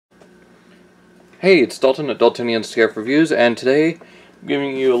Hey, it's Dalton at Daltonian Scarf Reviews, and today I'm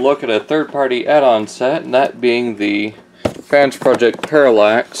giving you a look at a third-party add-on set, and that being the Fansproject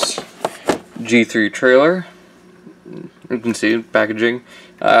G3 trailer. You can see packaging.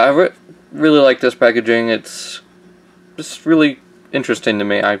 I really like this packaging. It's just really interesting to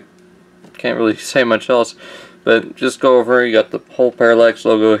me. I can't really say much else, but just go over. You got the whole Parallax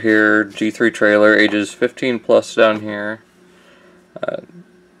logo here, G3 trailer, ages 15 plus down here.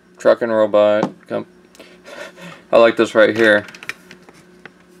 Truck and robot. I like this right here.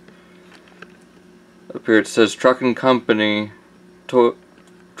 Up here it says Truck and Company,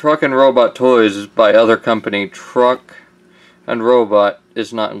 Truck and Robot Toys by other company. Truck and Robot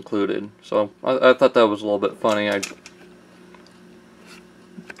is not included. So I thought that was a little bit funny.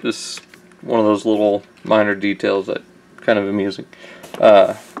 Just one of those little minor details that kind of amusing.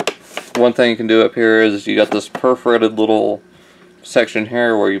 One thing you can do up here is you got this perforated little section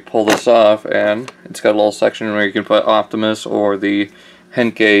here where you pull this off, and it's got a little section where you can put Optimus or the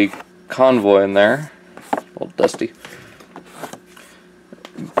Henke Convoy in there. A little dusty.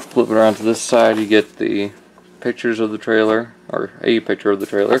 Flip it around to this side, you get the pictures of the trailer, or a picture of the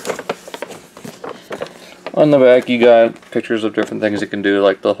trailer. On the back you got pictures of different things it can do,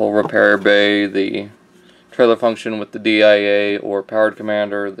 like the whole repair bay, the trailer function with the DIA or powered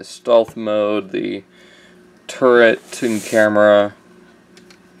commander, the stealth mode, the turret and camera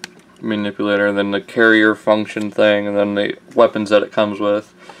manipulator, and then the carrier function thing, and then the weapons that it comes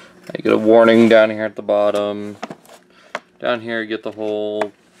with. You get a warning down here at the bottom. Down here you get the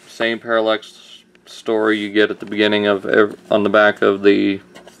whole same Parallax story you get at the beginning of on the back of the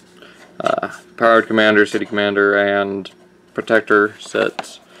powered commander, city commander, and protector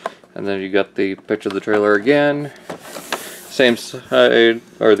sets. And then you got the picture of the trailer again. Same side,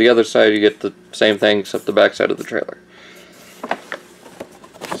 or the other side, you get the same thing except the back side of the trailer.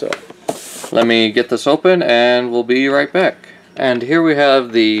 So, let me get this open and we'll be right back. And here we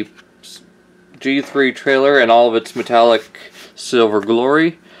have the G3 trailer in all of its metallic silver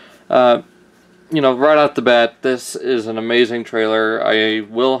glory. You know, right off the bat, this is an amazing trailer. I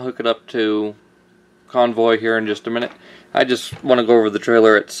will hook it up to Convoy here in just a minute. I just want to go over the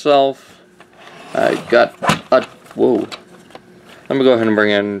trailer itself. I got a... whoa. Let me go ahead and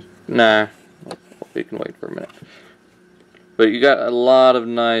bring in... nah, you can wait for a minute. But you got a lot of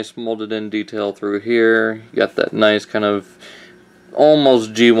nice molded in detail through here. You got that nice kind of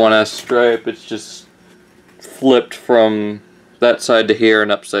almost G1S stripe. It's just flipped from that side to here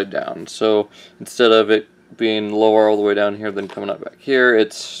and upside down. So instead of it being lower all the way down here then coming up back here,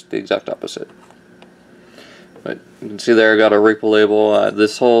 it's the exact opposite. But you can see there I got a Reaper label.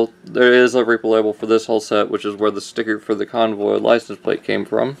 There is a Reaper label for this whole set, which is where the sticker for the Convoy license plate came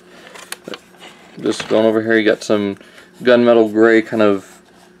from. But just going over here, you got some gunmetal gray kind of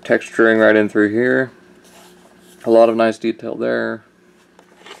texturing right in through here. A lot of nice detail there.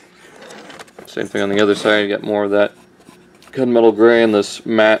 Same thing on the other side, you got more of that gunmetal gray and this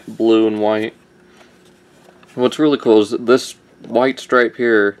matte blue and white. What's really cool is that this white stripe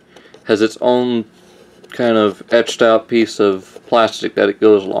here has its own kind of etched out piece of plastic that it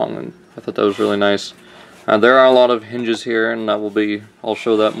goes along, and I thought that was really nice. There are a lot of hinges here, and I'll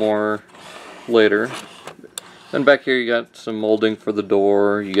show that more later. Then back here you got some molding for the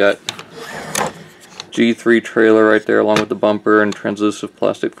door. You got G3 trailer right there along with the bumper and translucent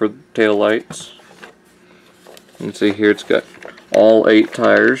plastic for tail lights. You can see here it's got all 8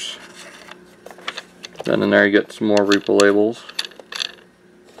 tires. Then in there you got some more Reaper labels.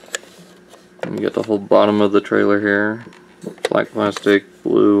 And you got the whole bottom of the trailer here, black plastic,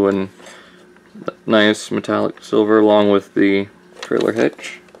 blue, and nice metallic silver along with the trailer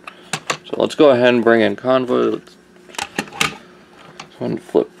hitch. So let's go ahead and bring in Convoy. Just want to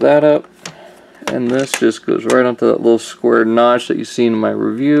flip that up, and this just goes right onto that little square notch that you've seen in my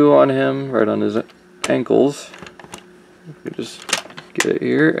review on him, right on his ankles. You just get it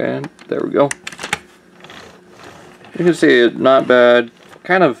here, and there we go. You can see it, not bad,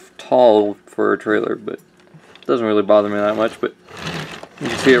 kind of tall for a trailer, but it doesn't really bother me that much. But you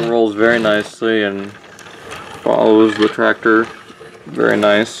can see it rolls very nicely and follows the tractor very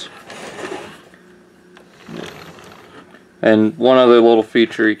nice. And one other little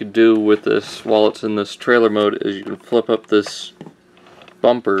feature you could do with this while it's in this trailer mode is you can flip up this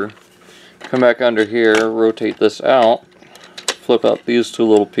bumper, come back under here, rotate this out, flip out these 2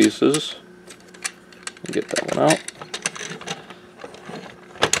 little pieces, and get that one out.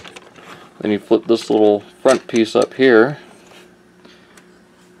 Then you flip this little front piece up here.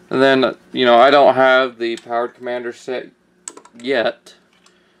 And then, you know, I don't have the powered commander set yet,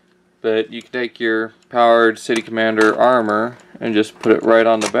 but you can take your powered city commander armor and just put it right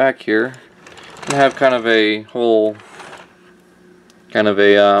on the back here. have kind of a whole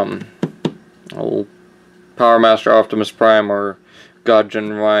whole Power Master Optimus Prime or God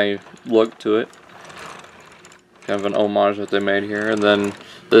Gen Y look to it. Kind of an homage that they made here. And then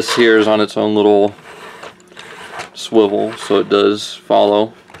this here is on its own little swivel, so it does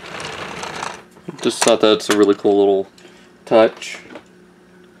follow. Just thought that's a really cool little touch.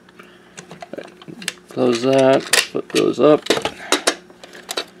 Close that, put those up,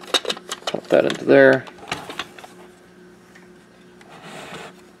 pop that into there.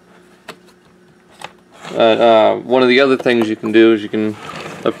 One of the other things you can do is you can,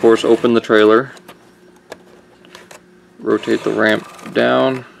 of course, open the trailer, rotate the ramp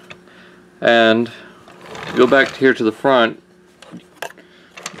down, and go back here to the front,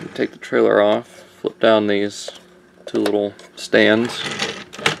 take the trailer off, flip down these two little stands.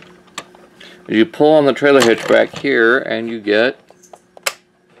 You pull on the trailer hitch back here and you get...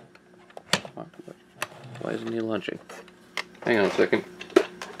 Why isn't he lunching? Hang on a second.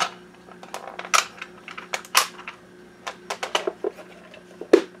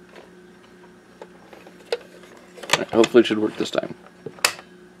 Hopefully it should work this time.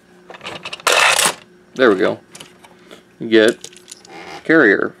 There we go. You get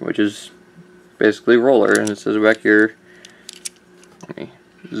carrier, which is basically roller, and it says back here, let me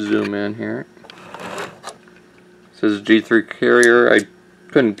zoom in here. It says G3 carrier. I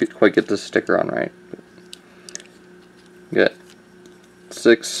couldn't quite get this sticker on right. You got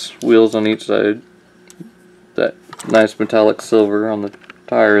 6 wheels on each side. That nice metallic silver on the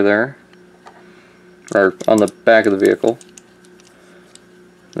tire there, or on the back of the vehicle.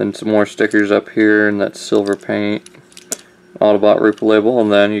 Then some more stickers up here, and that silver paint, Autobot Reaper label,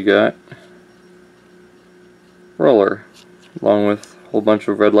 and then you got roller, along with a whole bunch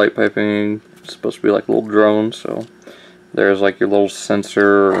of red light piping. It's supposed to be like a little drone, so there's like your little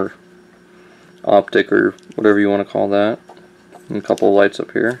sensor or optic or whatever you want to call that, and a couple of lights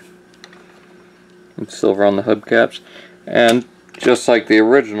up here, and silver on the hubcaps. And just like the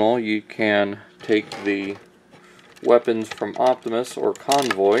original, you can take the weapons from Optimus or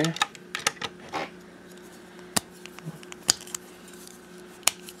Convoy,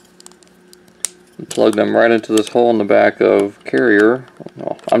 and plug them right into this hole in the back of carrier.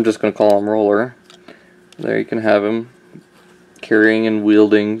 Well, I'm just going to call him roller. There you can have him carrying and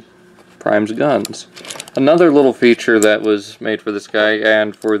wielding Prime's guns. Another little feature that was made for this guy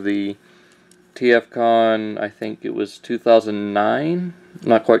and for the TFCon, I think it was 2009,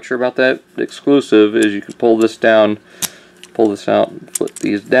 not quite sure about that, exclusive, is you can pull this down, pull this out, flip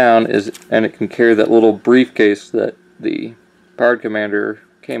these down, and it can carry that little briefcase that the Powered Commander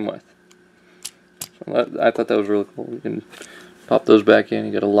came with. So I thought that was really cool. You can pop those back in,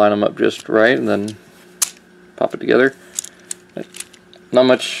 you gotta line them up just right, and then pop it together. Not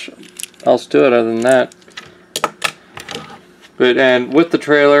much else to it other than that. And with the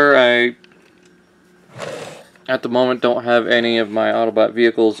trailer, I at the moment don't have any of my Autobot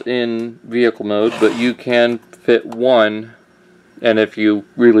vehicles in vehicle mode, but you can fit one, and if you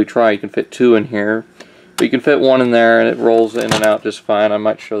really try you can fit 2 in here, but you can fit 1 in there and it rolls in and out just fine. I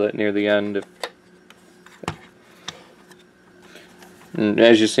might show that near the end. And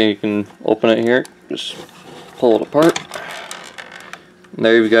as you see, you can open it here, just pull it apart, and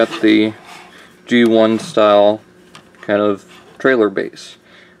there you've got the G1 style kind of trailer base.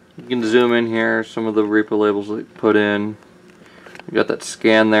 You can zoom in here, some of the Reaper labels that you put in. You got that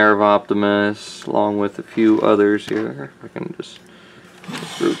scan there of Optimus, along with a few others here. I can just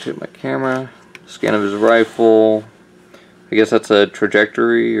rotate my camera. Scan of his rifle. I guess that's a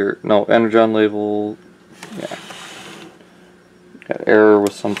trajectory, or no, energon label. Yeah. Got error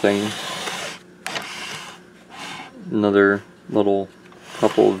with something. Another little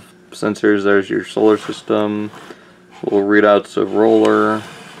couple of sensors. There's your solar system. Little readouts of roller.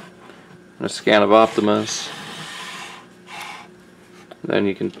 And a scan of Optimus. Then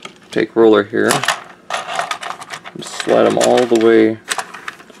you can take roller here and slide them all the way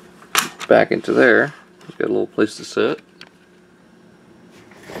back into there. He's got a little place to sit.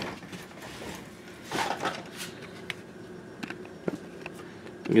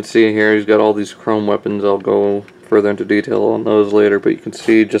 You can see here he's got all these chrome weapons. I'll go further into detail on those later, but you can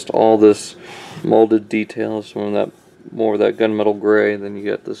see just all this molded detail, some of that, more of that gunmetal gray. Then you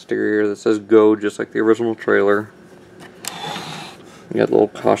got the sticker here that says Go, just like the original trailer. You got a little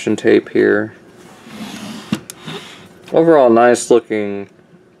caution tape here. Overall, nice looking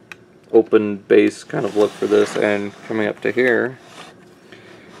open base kind of look for this. And coming up to here,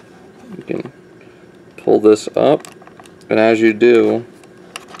 you can pull this up, and as you do,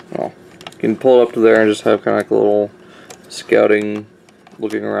 well, you can pull it up to there and just have kind of like a little scouting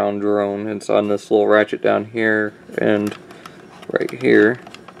looking around drone. It's on this little ratchet down here and right here.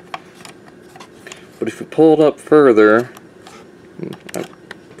 But if you pull it up further, I'll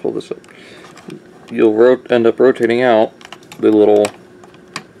pull this up, you'll end up rotating out the little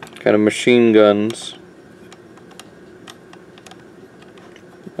kind of machine guns.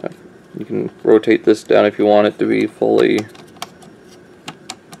 You can rotate this down if you want it to be fully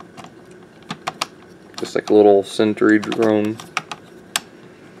just like a little sentry drone.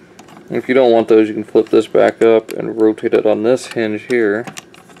 And if you don't want those, you can flip this back up and rotate it on this hinge here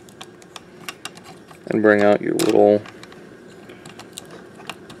and bring out your little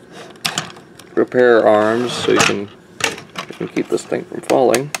repair arms so you can keep this thing from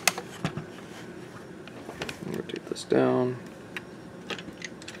falling. Rotate this down.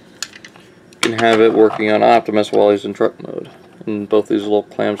 You can have it working on Optimus while he's in truck mode. And both these little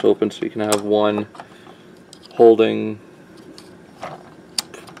clamps open so you can have one holding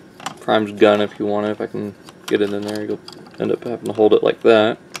Prime's gun if you want it. If I can get it in there, you'll end up having to hold it like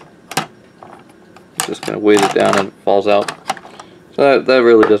that. Just kind of weight it down and it falls out. So that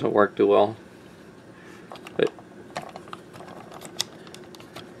really doesn't work too well. But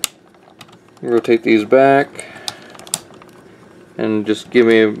rotate these back. And just give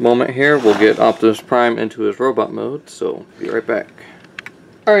me a moment here, we'll get Optimus Prime into his robot mode, so be right back.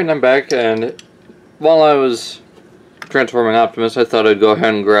 Alright, I'm back, and while I was transforming Optimus, I thought I'd go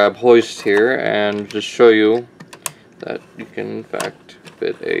ahead and grab Hoist here and just show you that you can in fact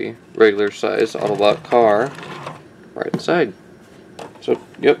fit a regular size Autobot car right inside. So,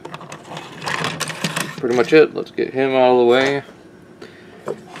 yep, pretty much it. Let's get him out of the way.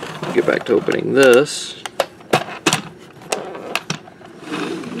 Get back to opening this.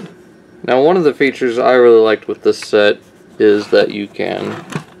 Now, one of the features I really liked with this set is that you can,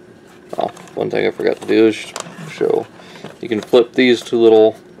 well, one thing I forgot to do is show, you can flip these two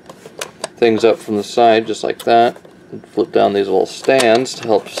little things up from the side just like that, and flip down these little stands to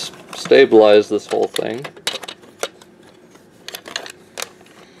help stabilize this whole thing.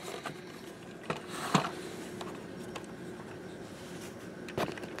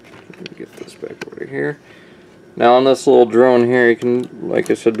 Let me get this back over here. Now on this little drone here, you can, like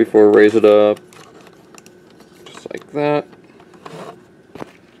I said before, raise it up just like that.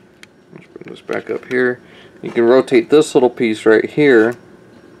 Let's bring this back up here. You can rotate this little piece right here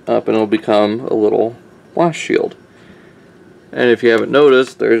up and it'll become a little blast shield. And if you haven't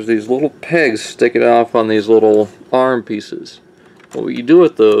noticed, there's these little pegs sticking off on these little arm pieces. What you do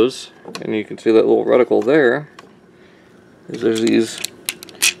with those, and you can see that little reticle there, is there's these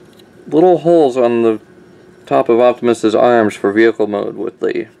little holes on the top of Optimus's arms for vehicle mode with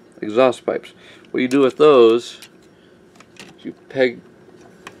the exhaust pipes. What you do with those, you peg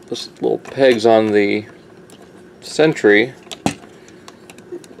those little pegs on the sentry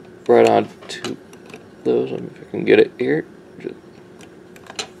right onto those. Let me if I can get it here. Just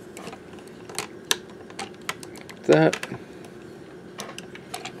like that.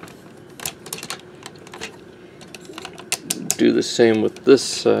 Do the same with this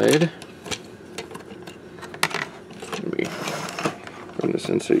side. Bring this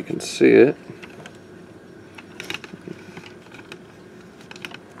in so you can see it.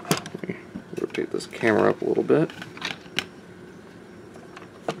 Let me rotate this camera up a little bit.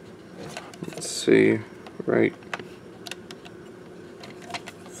 Let's see, right,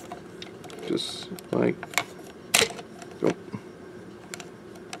 just like, oh,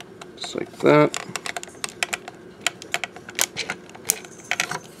 just like that.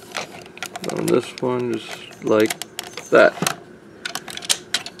 On this one, just like that.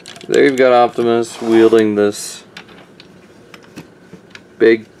 There you've got Optimus wielding this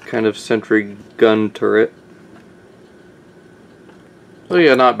big kind of sentry gun turret. So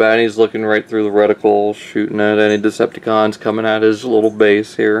yeah, not bad. He's looking right through the reticle, shooting at any Decepticons coming at his little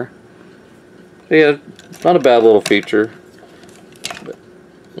base here. So yeah, not a bad little feature. But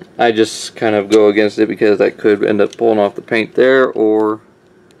I just kind of go against it because that could end up pulling off the paint there, or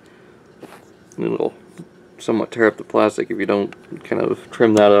it'll somewhat tear up the plastic if you don't kind of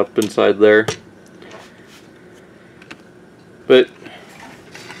trim that up inside there. But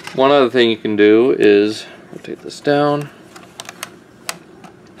one other thing you can do is rotate this down.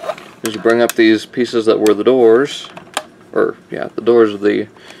 Is you bring up these pieces that were the doors, or yeah, the doors of the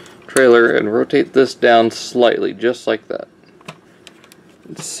trailer, and rotate this down slightly, just like that.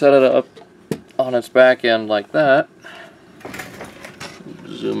 And set it up on its back end like that.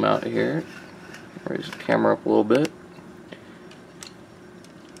 Zoom out here. Raise the camera up a little bit.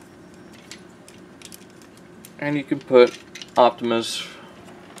 And you can put Optimus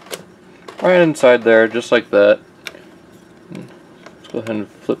right inside there, just like that. Go ahead and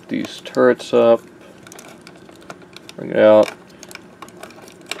flip these turrets up. Bring it out.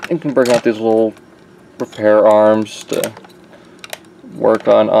 You can bring out these little repair arms to work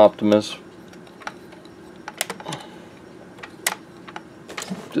on Optimus.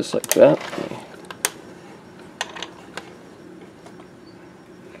 Just like that.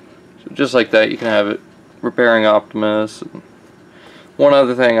 So just like that, you can have it repairing Optimus. One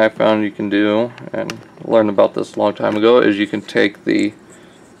other thing I found you can do, and learned about this a long time ago, is you can take the,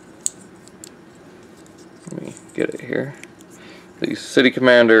 let me get it here, the City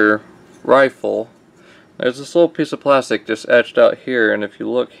Commander rifle. There's this little piece of plastic just etched out here, and if you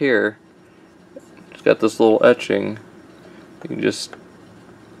look here, it's got this little etching. You can just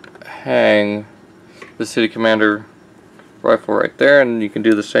hang the City Commander rifle right there, and you can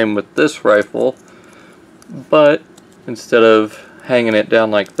do the same with this rifle, but instead of hanging it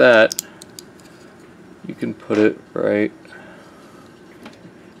down like that, you can put it right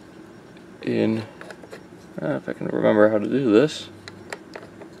in, if I can remember how to do this.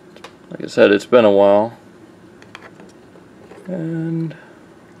 Like I said, it's been a while. And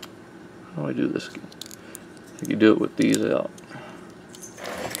how do I do this again? I think you do it with these out.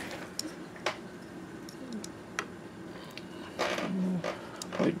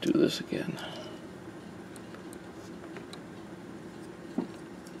 How do I do this again?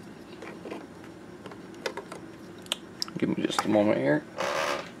 Give me just a moment here.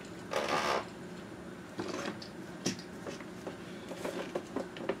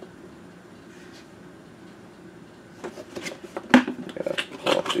 Gotta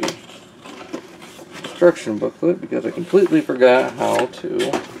pull up the instruction booklet because I completely forgot how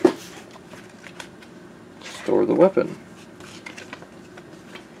to store the weapon.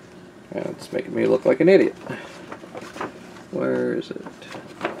 And it's making me look like an idiot. Where is it?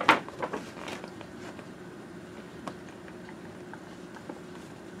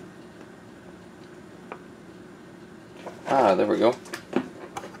 Ah, there we go.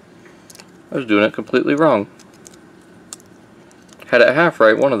 I was doing it completely wrong. Had it half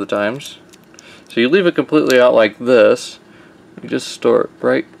right one of the times. So you leave it completely out like this. You just store it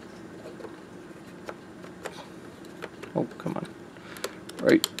right. Oh, come on.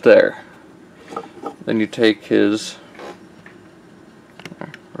 Right there. Then you take his,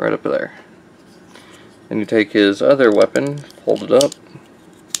 right up there. Then you take his other weapon, hold it up,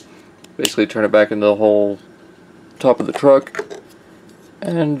 basically turn it back into the whole top of the truck,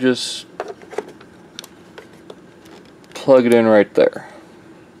 and just plug it in right there.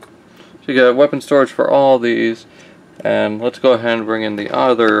 So you got weapon storage for all these, and let's go ahead and bring in the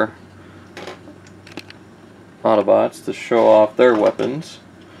other Autobots to show off their weapons.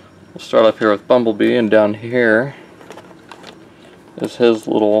 We'll start up here with Bumblebee, and down here is his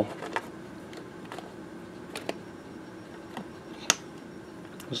little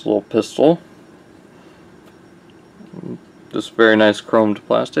pistol. This very nice chromed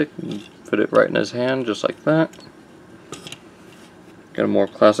plastic. You fit it right in his hand, just like that. Got a more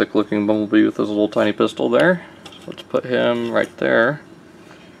classic looking Bumblebee with his little tiny pistol there. So let's put him right there.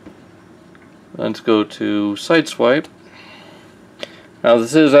 Let's go to Sideswipe. Now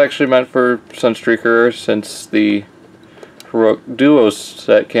this is actually meant for Sunstreaker, since the Heroic Duo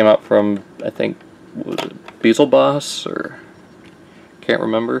set came out from, I think, what was it, Beelzebub, or can't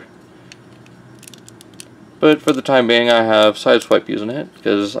remember. But for the time being, I have Sideswipe using it,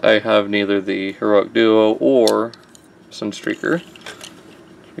 because I have neither the Heroic Duo or Sunstreaker.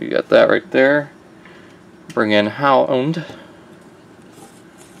 So you got that right there. Bring in Hound.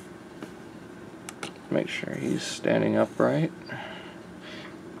 Make sure he's standing upright.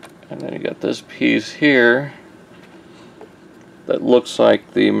 And then you got this piece here that looks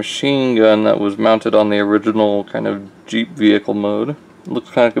like the machine gun that was mounted on the original kind of Jeep vehicle mode.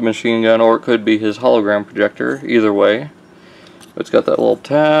 Looks kind of like a machine gun, or it could be his hologram projector, either way. But it's got that little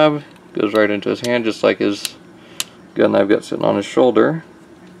tab, goes right into his hand, just like his gun I've got sitting on his shoulder.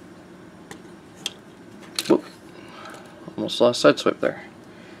 Whoop. Almost lost Sideswipe there.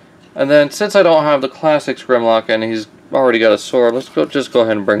 And then, since I don't have the classics Grimlock and he's already got a sword, let's just go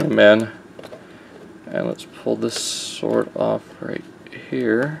ahead and bring him in. And let's pull this sword off right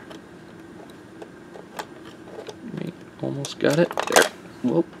here. Almost got it. There.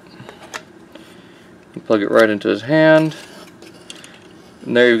 Whoop. You plug it right into his hand.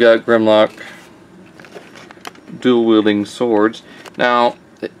 And there you've got Grimlock dual wielding swords. Now,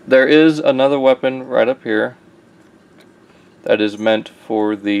 there is another weapon right up here that is meant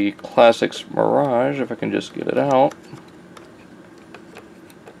for the Classics Mirage, if I can just get it out.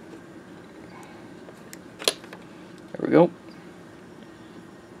 There we go.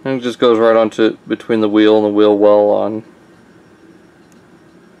 And it just goes right onto between the wheel and the wheel well on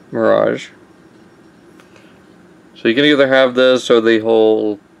Mirage. So you can either have this or the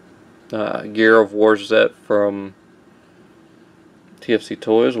whole Gear of War set from TFC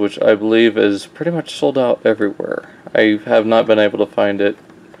Toys, which I believe is pretty much sold out everywhere. I have not been able to find it.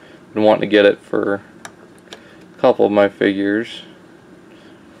 Been wanting to get it for a couple of my figures.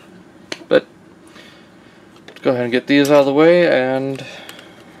 But let's go ahead and get these out of the way and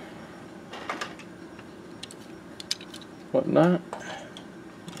whatnot.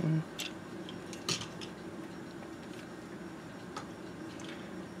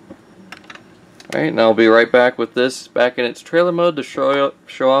 Alright, now I'll be right back with this back in its trailer mode to show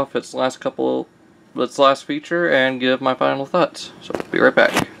off its last feature and give my final thoughts. So be right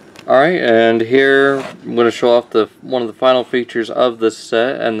back. Alright, and here I'm going to show off one of the final features of this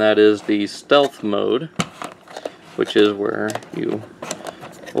set, and that is the stealth mode, which is where you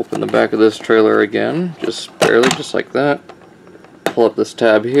open the back of this trailer again, just barely, just like that. Pull up this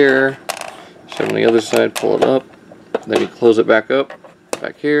tab here, same on the other side, pull it up, then you close it back up,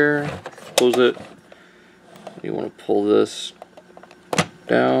 back here, close it. You want to pull this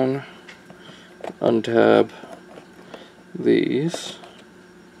down, untab these,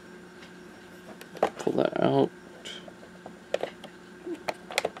 pull that out,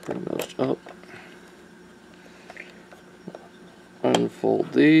 bring those up,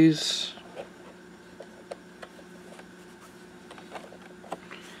 unfold these,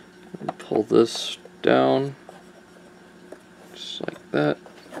 and pull this down, just like that.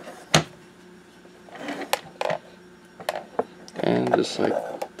 And just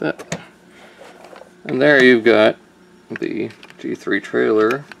like that. And there you've got the G3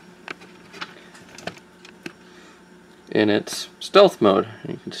 trailer in its stealth mode.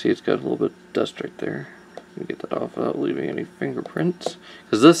 And you can see it's got a little bit of dust right there. You can get that off without leaving any fingerprints.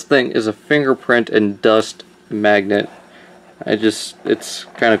 Because this thing is a fingerprint and dust magnet. It's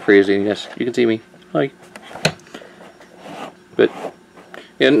kind of crazy. Yes, you can see me. Hi. But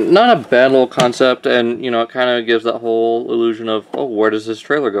yeah, not a bad little concept, and you know, it kind of gives that whole illusion of, oh, where does this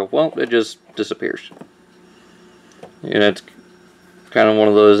trailer go? Well, it just disappears. And it's kind of one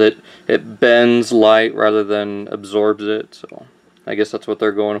of those, it bends light rather than absorbs it, so I guess that's what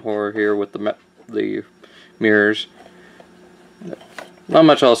they're going for here with the mirrors. Not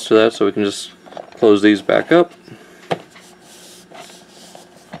much else to that, so we can just close these back up.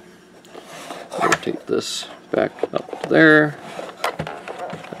 Rotate this back up there.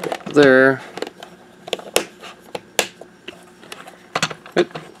 There. But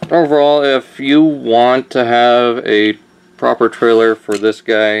overall, if you want to have a proper trailer for this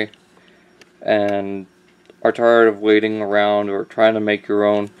guy and are tired of waiting around or trying to make your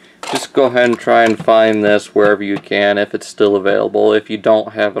own, just go ahead and try and find this wherever you can if it's still available, if you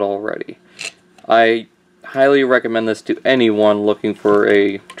don't have it already. I highly recommend this to anyone looking for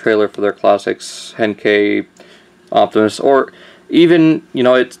a trailer for their classics, Henkei, Optimus, or even, you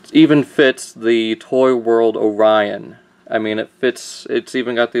know, it even fits the Toy World Orion. I mean, it fits, it's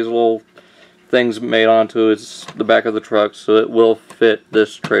even got these little things made onto the back of the truck, so it will fit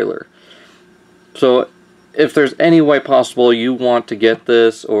this trailer. So, if there's any way possible you want to get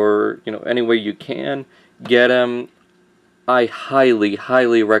this, or, you know, any way you can, get them. I highly,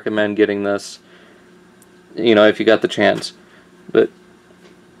 highly recommend getting this, you know, if you got the chance. But,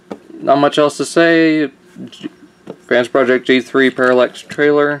 not much else to say. Fansproject G3 Parallax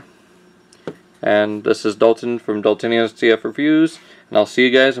trailer, and this is Dalton from Daltonian's TF Reviews, and I'll see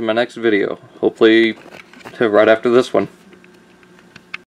you guys in my next video, hopefully right after this one.